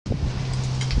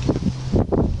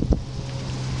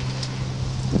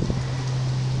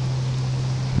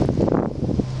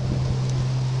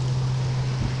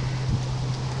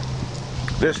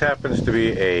This happens to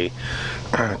be a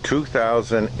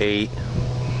 2008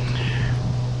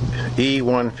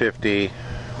 E150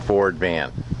 Ford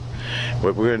van.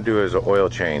 What we're going to do is an oil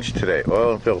change today,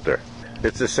 oil and filter.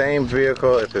 It's the same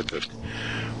vehicle if it's a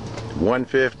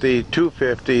 150,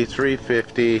 250,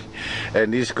 350,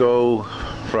 and these go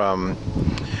from,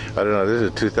 I don't know, this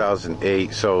is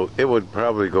 2008, so it would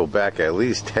probably go back at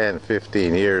least 10,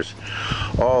 15 years,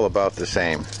 all about the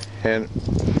same. And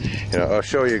you know, I'll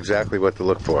show you exactly what to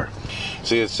look for.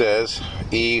 See, it says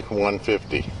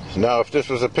E150. Now, if this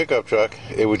was a pickup truck,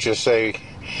 it would just say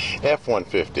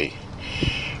F150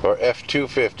 or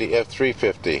F250,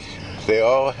 F350. They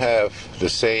all have the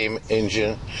same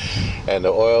engine, and the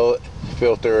oil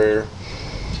filter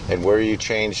and where you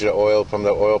change the oil from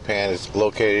the oil pan is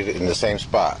located in the same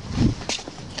spot.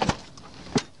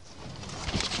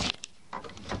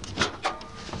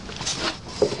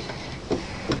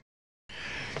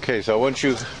 Okay, so once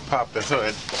you pop the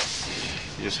hood,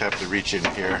 you just have to reach in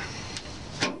here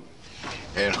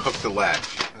and hook the latch.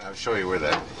 And I'll show you where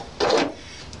that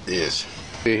is.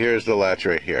 See, here's the latch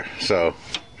right here. So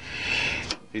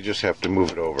you just have to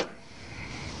move it over.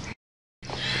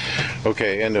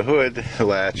 Okay, and the hood, the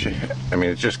latch, I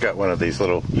mean, it's just got one of these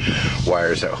little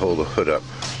wires that hold the hood up,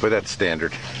 but that's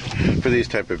standard for these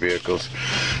type of vehicles.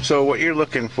 So what you're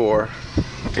looking for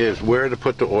is where to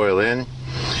put the oil in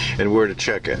and where to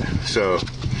check it. So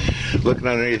looking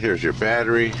underneath, here's your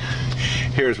battery.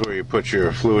 Here's where you put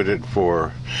your fluid in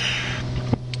for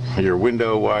your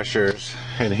window washers.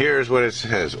 And here's what it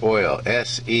says, oil,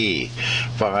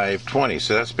 SE520.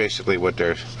 So that's basically what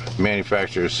their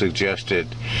manufacturer suggested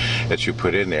that you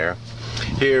put in there.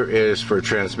 Here is for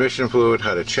transmission fluid,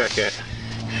 how to check it.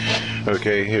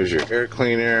 Okay, here's your air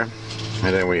cleaner.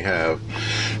 And then we have,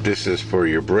 this is for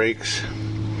your brakes.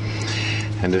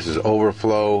 And this is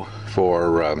overflow for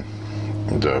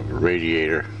the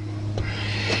radiator.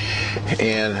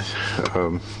 And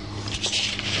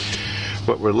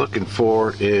what we're looking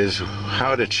for is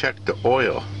how to check the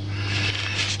oil.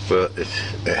 Well, it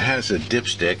has a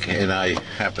dipstick, and I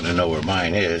happen to know where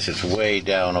mine is. It's way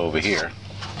down over here.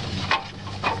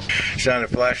 Shine a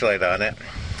flashlight on it.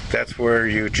 That's where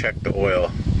you check the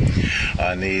oil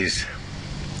on these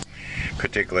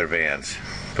particular vans.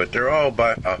 But they're all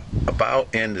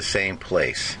about in the same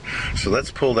place. So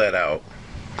let's pull that out.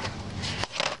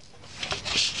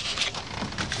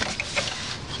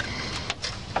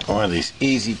 One of these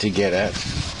easy to get at.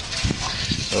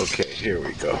 Okay, here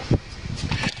we go.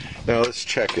 Now let's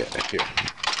check it here.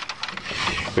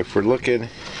 If we're looking,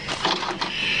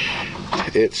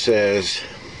 it says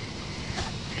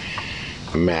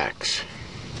max.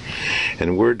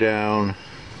 And we're down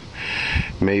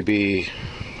maybe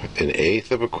an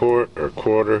eighth of a quart or a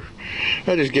quarter.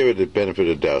 I just give it the benefit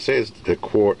of the doubt. Say it's the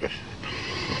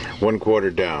one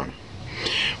quarter down.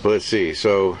 Well, let's see.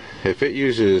 So if it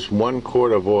uses 1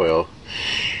 quart of oil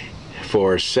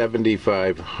for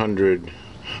 7,500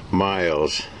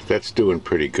 miles, that's doing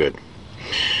pretty good.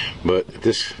 But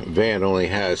this van only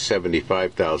has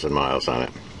 75,000 miles on it.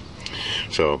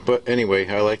 So, but anyway,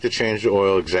 I like to change the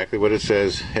oil exactly what it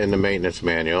says in the maintenance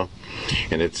manual,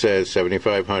 and it says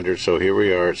 7,500, so here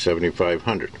we are at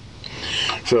 7,500.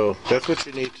 So that's what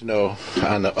you need to know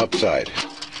on the upside.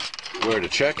 Where to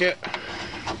check it,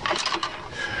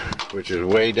 which is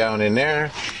way down in there,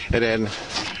 and then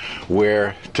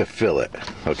where to fill it.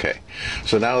 Okay,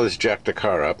 so now let's jack the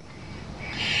car up,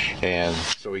 and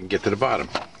so we can get to the bottom.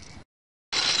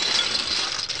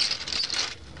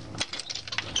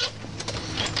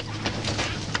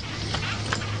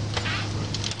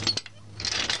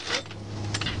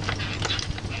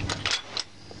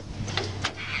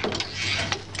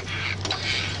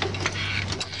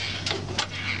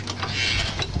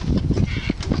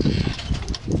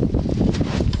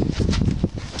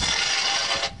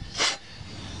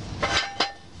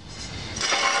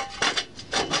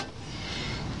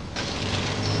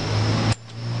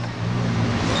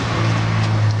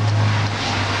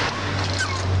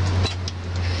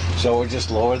 So we'll just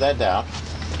lower that down.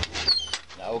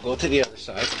 Now we'll go to the other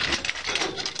side.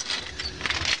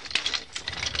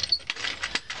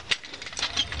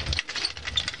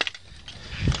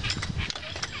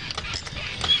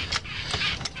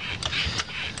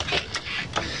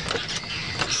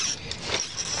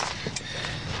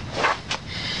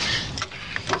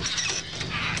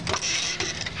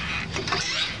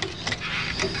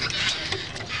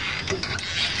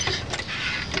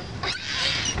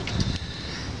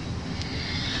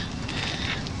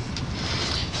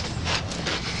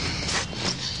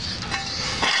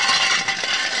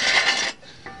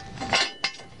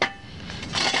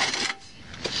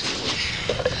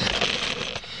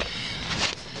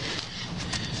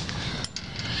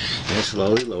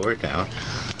 slowly lower it down.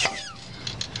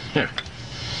 Here.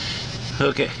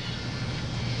 Okay.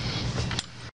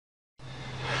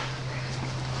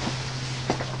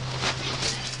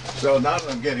 So now that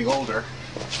I'm getting older,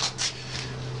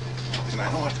 and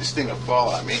I don't want this thing to fall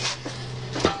on me,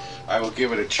 I will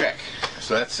give it a check.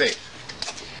 So that's safe.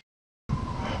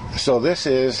 So this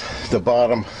is the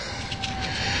bottom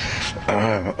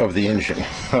of the engine.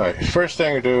 Alright, first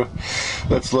thing I do,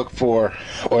 let's look for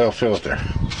oil filter.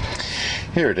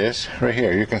 Here it is, right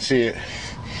here. You can see it.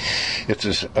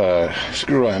 It's a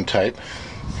screw-on type.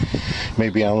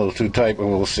 Maybe on a little too tight, but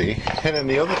we'll see. And then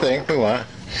the other thing we want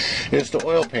is the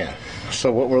oil pan.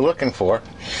 So what we're looking for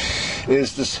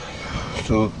is this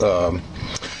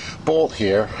bolt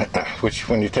here, which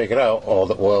when you take it out, all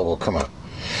the oil will come out.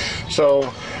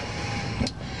 So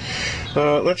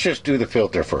let's just do the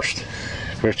filter first,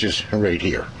 which is right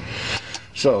here.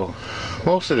 So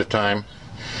most of the time,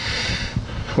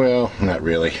 well, not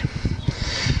really.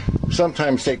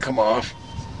 Sometimes they come off,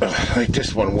 like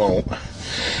this one won't.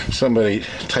 Somebody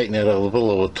tighten it a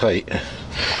little tight.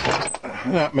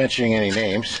 I'm not mentioning any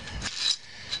names.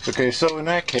 Okay, so in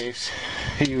that case,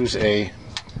 use a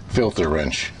filter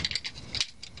wrench.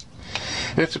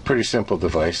 It's a pretty simple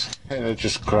device, and it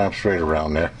just clamps right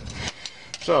around there.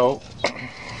 So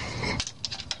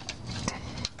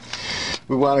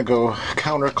we want to go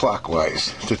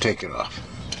counterclockwise to take it off.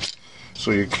 So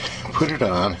you put it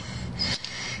on,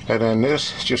 and then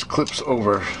this just clips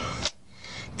over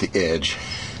the edge.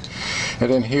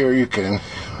 And then here you can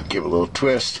give it a little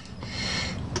twist.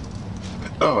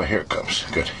 Oh, here it comes.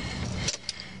 Good.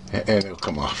 And it'll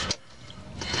come off.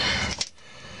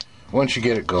 Once you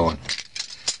get it going,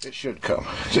 it should come.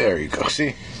 There you go.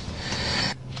 See?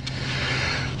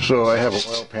 So I have an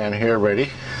oil pan here ready.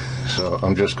 So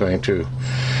I'm just going to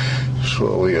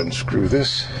slowly unscrew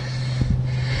this.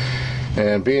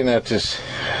 And being that this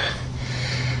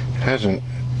I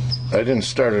didn't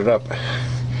start it up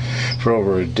for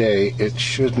over a day, it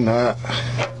should not.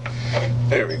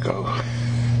 There we go.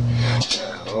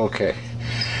 Okay,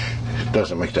 it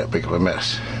doesn't make that big of a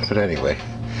mess, but anyway,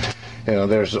 you know,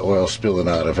 there's the oil spilling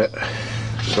out of it,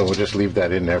 so we'll just leave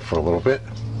that in there for a little bit.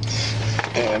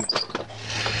 And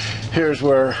here's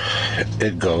where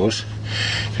it goes.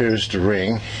 Here's the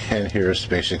ring, and here's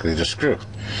basically the screw.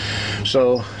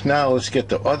 So now let's get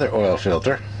the other oil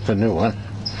filter, the new one,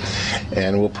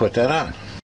 and we'll put that on.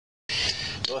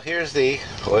 Well, here's the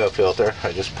oil filter.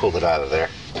 I just pulled it out of there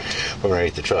from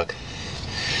underneath the truck.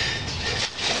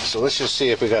 So let's just see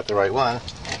if we got the right one.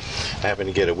 I happen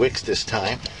to get a Wix this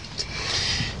time.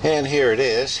 And here it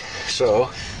is. So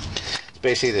it's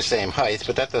basically the same height,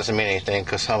 but that doesn't mean anything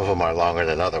because some of them are longer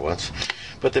than other ones.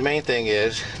 But the main thing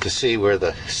is to see where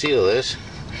the seal is.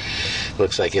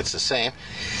 Looks like it's the same.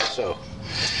 So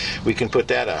we can put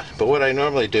that on. But what I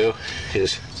normally do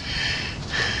is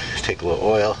take a little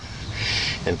oil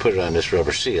and put it on this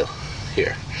rubber seal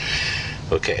here.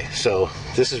 Okay, so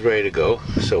this is ready to go.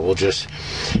 So we'll just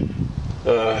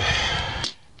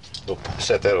we'll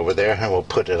set that over there and we'll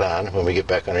put it on when we get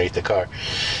back underneath the car.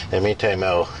 In the meantime,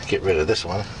 I'll get rid of this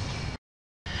one.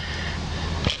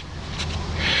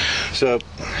 So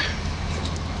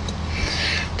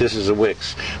this is a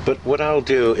Wix, but what I'll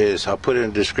do is I'll put it in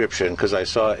the description because I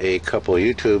saw a couple of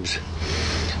YouTubes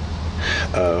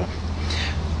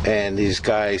and these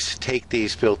guys take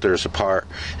these filters apart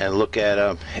and look at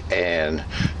them and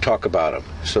talk about them.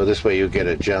 So this way you get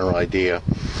a general idea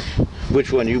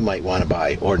which one you might want to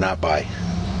buy or not buy.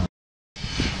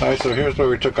 Alright, so here's where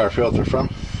we took our filter from.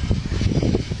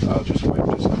 I'll just wipe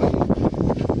this clean.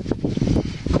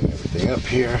 Everything up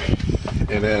here.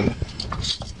 And then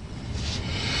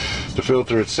the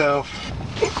filter itself.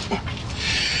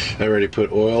 I already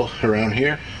put oil around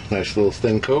here. Nice little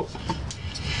thin coat.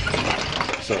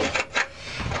 So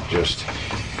just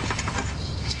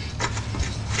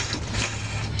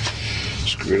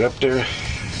screw it up there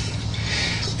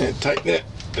and tighten it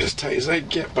as tight as I can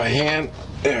get by hand.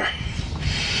 There.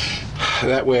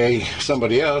 That way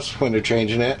somebody else, when they're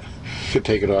changing it, could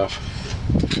take it off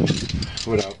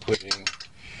without putting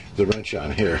the wrench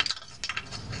on here.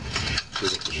 So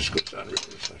it just goes on really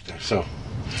just like that. So,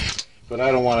 but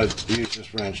I don't want to use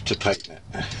this wrench to tighten it.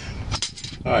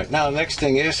 Alright, now the next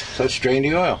thing is, let's drain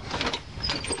the oil.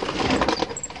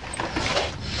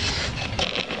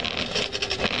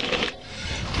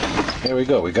 There we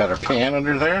go, we got our pan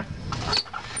under there.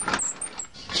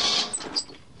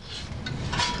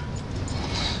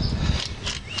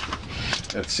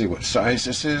 Let's see what size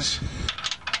this is.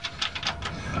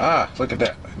 Ah, look at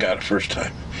that, I got it first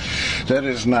time. That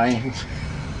is 5/8.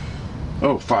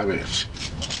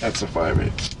 That's a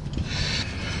 5/8.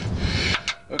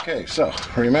 Okay, so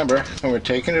remember, when we're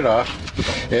taking it off,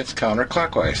 it's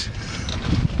counterclockwise.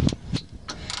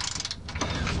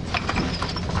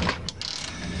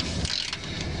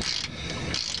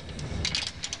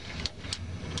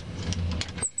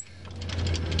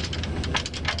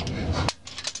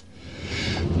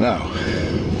 Now,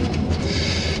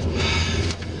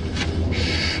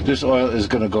 this oil is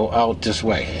going to go out this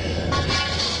way,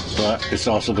 but it's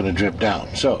also going to drip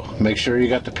down. So make sure you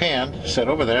got the pan set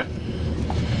over there.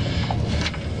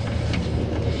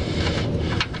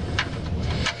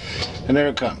 And there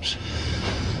it comes.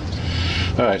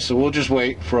 Alright, so we'll just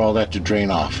wait for all that to drain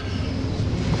off.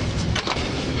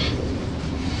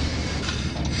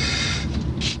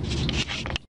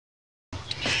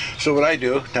 So what I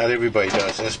do, not everybody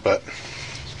does this, but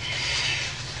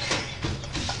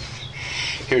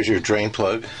here's your drain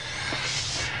plug.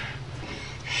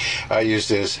 I use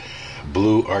this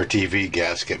blue RTV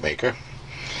gasket maker.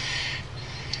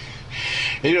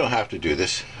 You don't have to do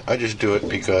this. I just do it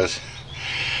because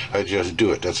I just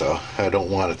do it, that's all. I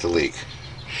don't want it to leak.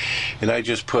 And I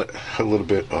just put a little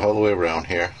bit all the way around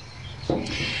here.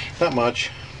 Not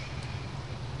much.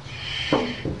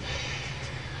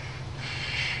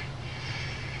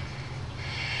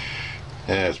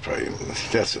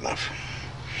 That's enough.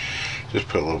 Just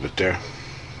put a little bit there.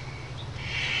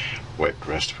 Wipe the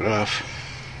rest of it off.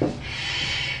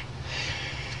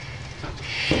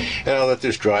 And I'll let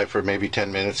this dry for maybe 10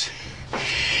 minutes.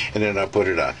 And then I'll put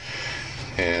it on.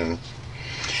 And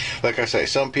like I say,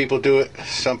 some people do it,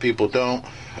 some people don't.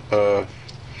 I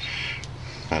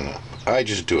don't know. I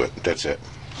just do it. That's it.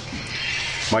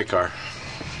 My car.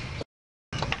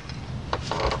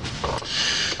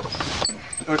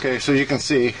 Okay, so you can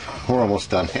see we're almost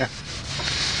done here.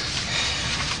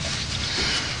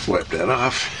 Wipe that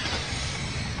off.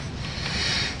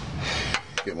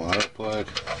 Get my auto plug.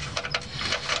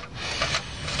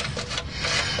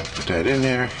 Put that in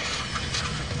there.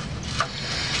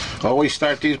 Always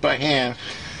start these by hand.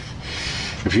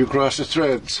 If you cross the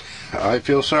threads, I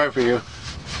feel sorry for you.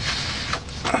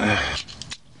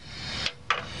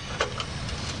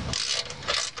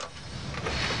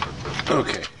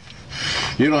 Okay.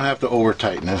 You don't have to over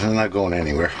tighten it, it's not going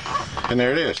anywhere. And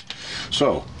there it is.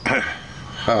 So,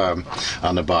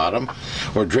 on the bottom,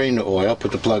 or drain the oil,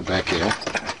 put the plug back in,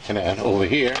 and then over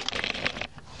here,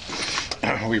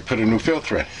 we put a new fill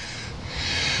thread.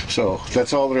 So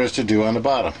that's all there is to do on the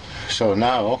bottom. So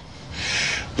now,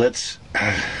 let's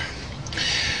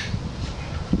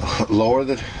lower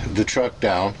the truck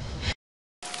down.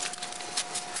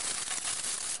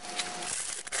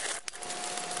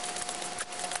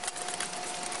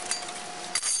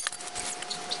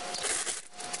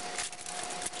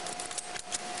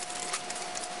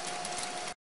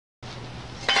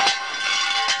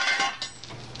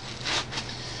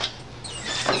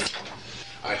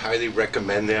 I highly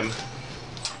recommend them.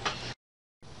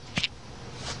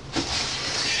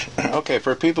 Okay,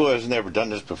 for people who have never done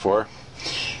this before,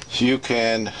 you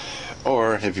can,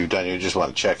 or if you've done it, you just want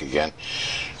to check again.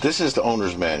 This is the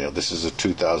owner's manual. This is a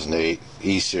 2008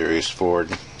 E-Series Ford.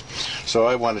 So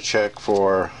I want to check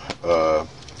for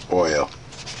oil.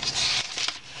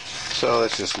 So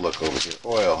let's just look over here.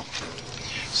 Oil.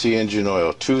 See engine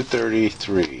oil,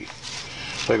 233.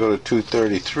 If I go to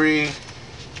 233,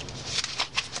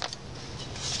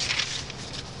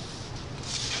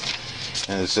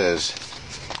 and it says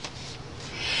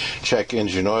check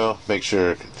engine oil, make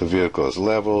sure the vehicle is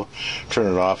level, turn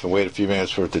it off and wait a few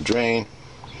minutes for it to drain,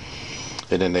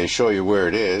 and then they show you where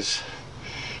it is,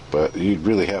 but you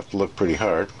really have to look pretty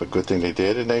hard, but good thing they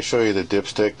did. And they show you the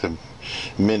dipstick, the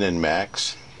min and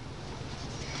max,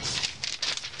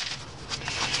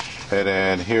 and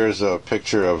then here's a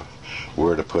picture of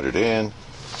where to put it in,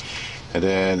 and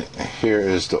then here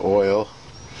is the oil.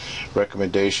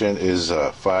 Recommendation is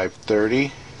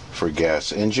 530 for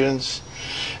gas engines,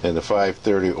 and the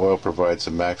 530 oil provides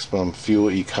the maximum fuel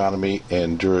economy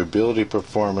and durability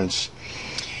performance,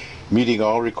 meeting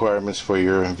all requirements for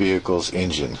your vehicle's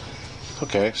engine.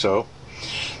 Okay, so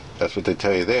that's what they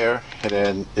tell you there. And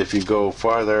then if you go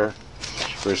farther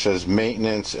where it says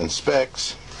maintenance and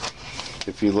specs,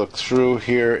 if you look through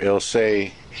here, it'll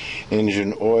say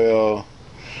engine oil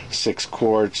 6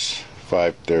 quarts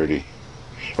 530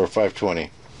 or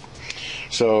 520.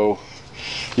 So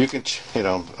you can, you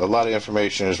know, a lot of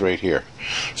information is right here.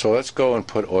 So let's go and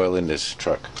put oil in this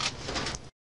truck.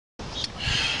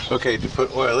 Okay, to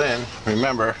put oil in,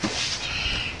 remember,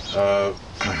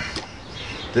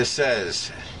 this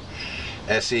says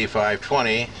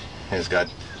SE520. It's got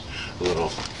a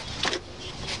little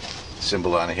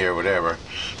symbol on it here, whatever.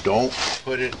 Don't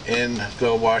put it in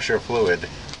the washer fluid.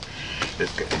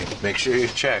 Just make sure you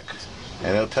check,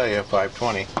 and it'll tell you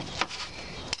 520.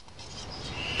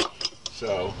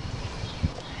 So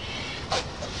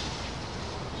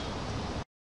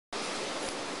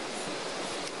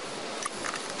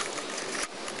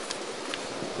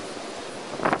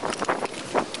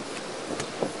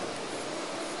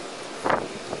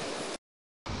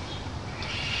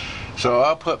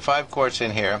I'll put 5 quarts in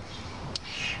here,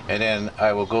 and then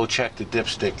I will go check the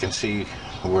dipstick and see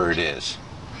where it is,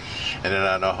 and then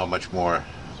I'll know how much more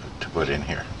to put in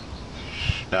here.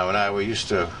 Now, when I used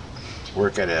to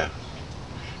work at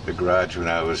the garage when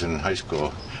I was in high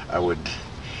school, I would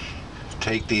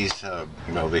take these,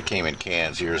 they came in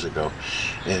cans years ago,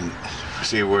 and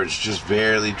see where it's just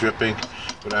barely dripping.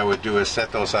 What I would do is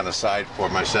set those on the side for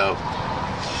myself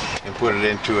and put it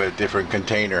into a different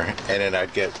container, and then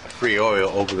I'd get free oil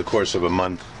over the course of a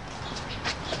month.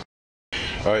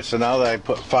 Alright, so now that I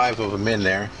put 5 of them in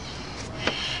there,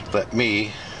 let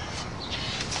me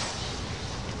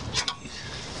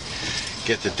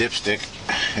get the dipstick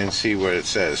and see what it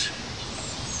says.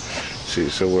 See,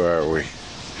 so where are we?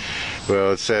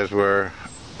 Well, it says we're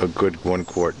a good 1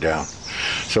 quart down.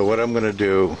 So what I'm going to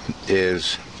do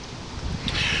is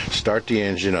start the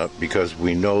engine up, because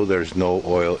we know there's no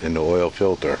oil in the oil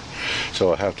filter. So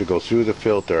I'll have to go through the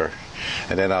filter,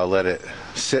 and then I'll let it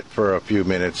sit for a few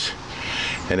minutes,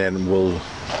 and then we'll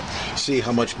see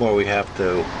how much more we have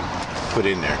to put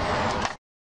in there.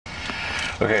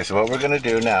 Okay, so what we're going to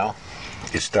do now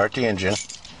is start the engine,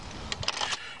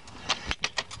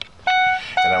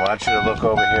 and I want you to look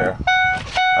over here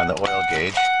on the oil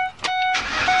gauge.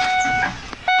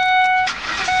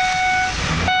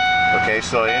 Okay,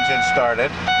 so the engine started.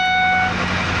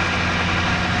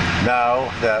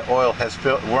 Now the oil has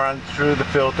run through the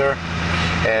filter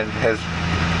and has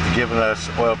given us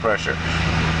oil pressure.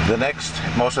 The next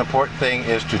most important thing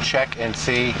is to check and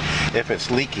see if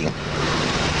it's leaking.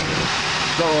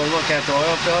 So we'll look at the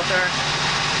oil filter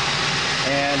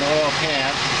and the oil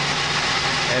pan,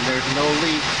 and there's no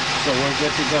leak, so we're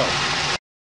good to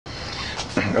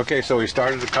go. Okay, so we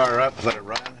started the car up, let it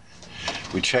run.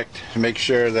 We checked to make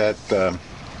sure that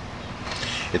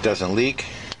it doesn't leak.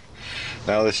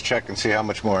 Now let's check and see how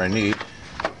much more I need.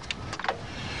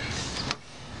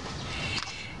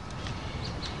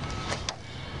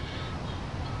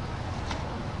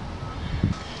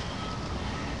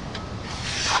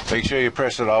 Make sure you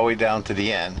press it all the way down to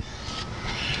the end.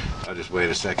 I'll just wait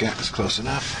a second, it's close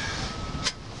enough.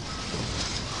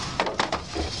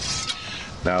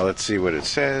 Now let's see what it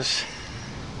says.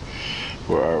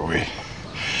 Where are we?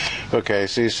 Okay,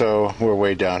 see, so we're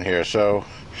way down here, so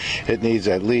it needs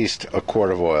at least a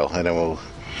quart of oil, and then we'll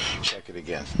check it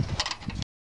again.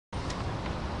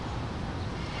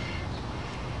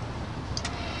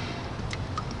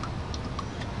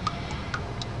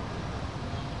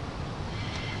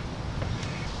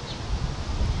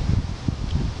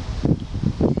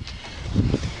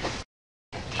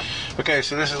 Okay,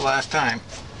 so this is the last time.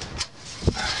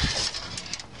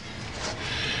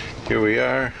 Here we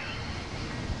are.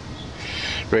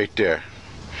 Right there,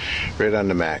 right on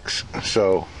the max.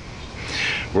 So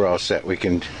we're all set. We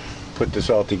can put this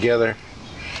all together,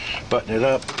 button it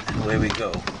up, and away we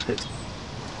go.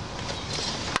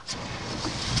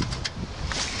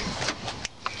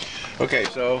 Okay,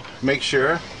 so make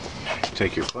sure,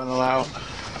 take your funnel out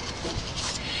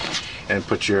and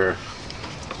put your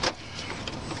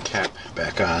cap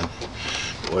back on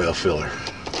the oil filler.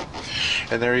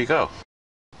 And there you go.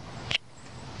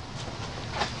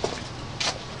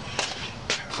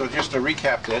 So just to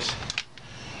recap this,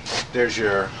 there's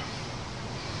your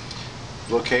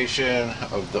location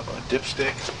of the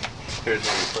dipstick. Here's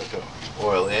where you put the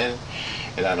oil in,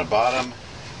 and on the bottom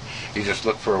you just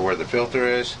look for where the filter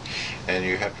is, and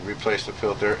you have to replace the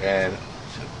filter and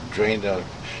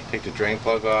take the drain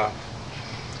plug off,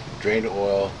 drain the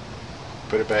oil,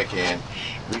 put it back in,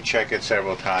 recheck it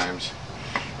several times,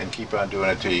 and keep on doing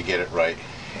it until you get it right.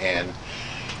 And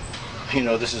you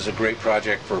know, this is a great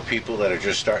project for people that are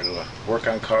just starting to work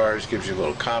on cars. Gives you a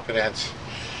little confidence,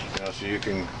 you know, so you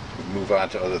can move on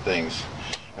to other things.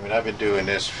 I mean, I've been doing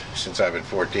this since I've been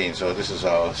 14, so this is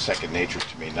all second nature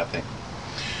to me, nothing.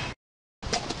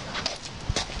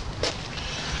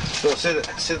 So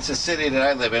since the city that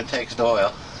I live in takes the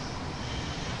oil,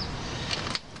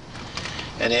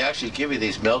 and they actually give you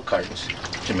these milk cartons,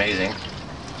 it's amazing.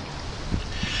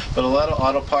 But a lot of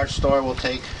auto parts store will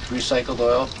take recycled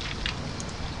oil.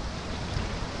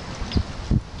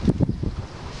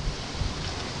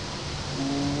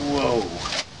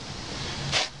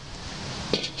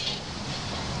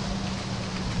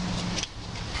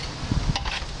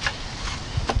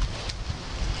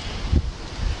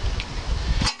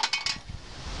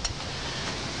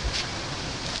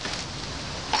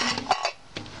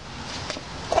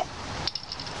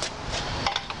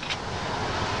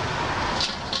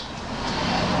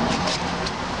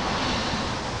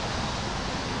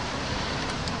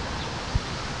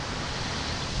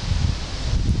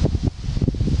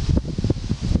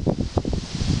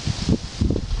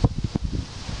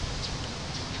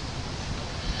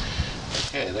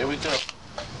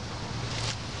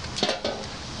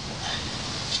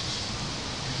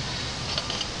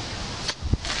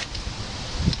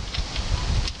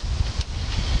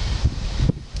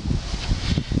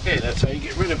 That's how you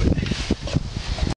get rid of it.